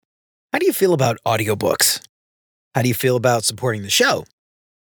How do you feel about audiobooks? How do you feel about supporting the show?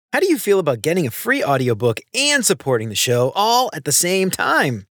 How do you feel about getting a free audiobook and supporting the show all at the same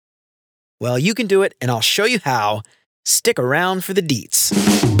time? Well, you can do it, and I'll show you how. Stick around for the deets.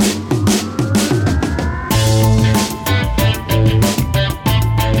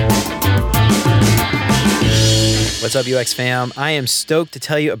 What's up, UX fam? I am stoked to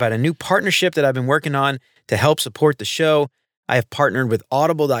tell you about a new partnership that I've been working on to help support the show. I have partnered with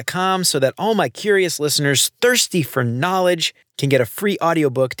Audible.com so that all my curious listeners thirsty for knowledge can get a free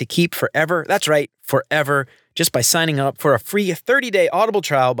audiobook to keep forever. That's right, forever, just by signing up for a free 30-day Audible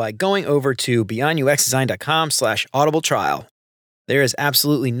trial by going over to beyonduxdesign.com/Audible trial. There is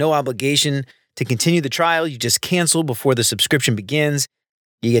absolutely no obligation to continue the trial. You just cancel before the subscription begins.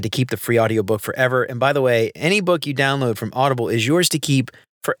 You get to keep the free audiobook forever. And by the way, any book you download from Audible is yours to keep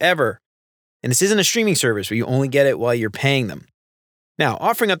forever. And this isn't a streaming service where you only get it while you're paying them. Now,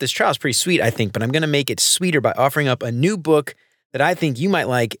 offering up this trial is pretty sweet, I think, but I'm going to make it sweeter by offering up a new book that I think you might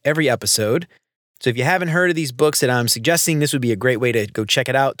like every episode. So if you haven't heard of these books that I'm suggesting, this would be a great way to go check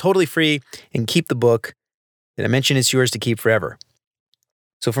it out. Totally free, and keep the book that I mentioned is yours to keep forever.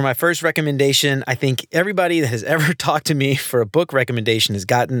 So for my first recommendation, I think everybody that has ever talked to me for a book recommendation has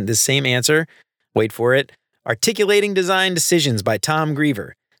gotten the same answer. Wait for it. Articulating Design Decisions by Tom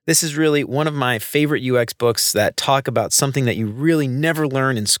Griever. This is really one of my favorite UX books that talk about something that you really never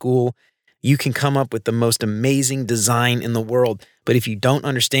learn in school. You can come up with the most amazing design in the world, but if you don't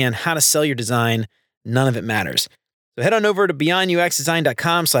understand how to sell your design, none of it matters. So head on over to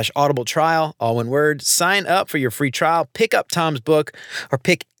beyonduxdesign.com/audible trial, all one word. Sign up for your free trial, pick up Tom's book, or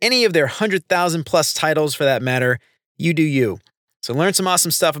pick any of their 100,000 plus titles for that matter. You do you. So learn some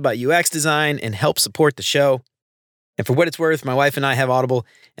awesome stuff about UX design and help support the show. And for what it's worth, my wife and I have Audible,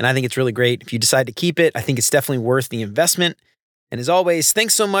 and I think it's really great. If you decide to keep it, I think it's definitely worth the investment. And as always,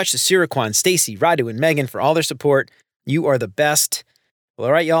 thanks so much to Siraquan, Stacy, Radu, and Megan for all their support. You are the best. Well,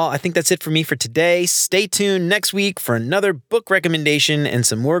 all right, y'all, I think that's it for me for today. Stay tuned next week for another book recommendation and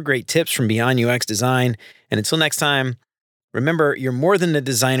some more great tips from Beyond UX Design. And until next time, remember, you're more than a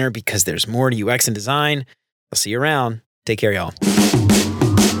designer because there's more to UX and design. I'll see you around. Take care, y'all.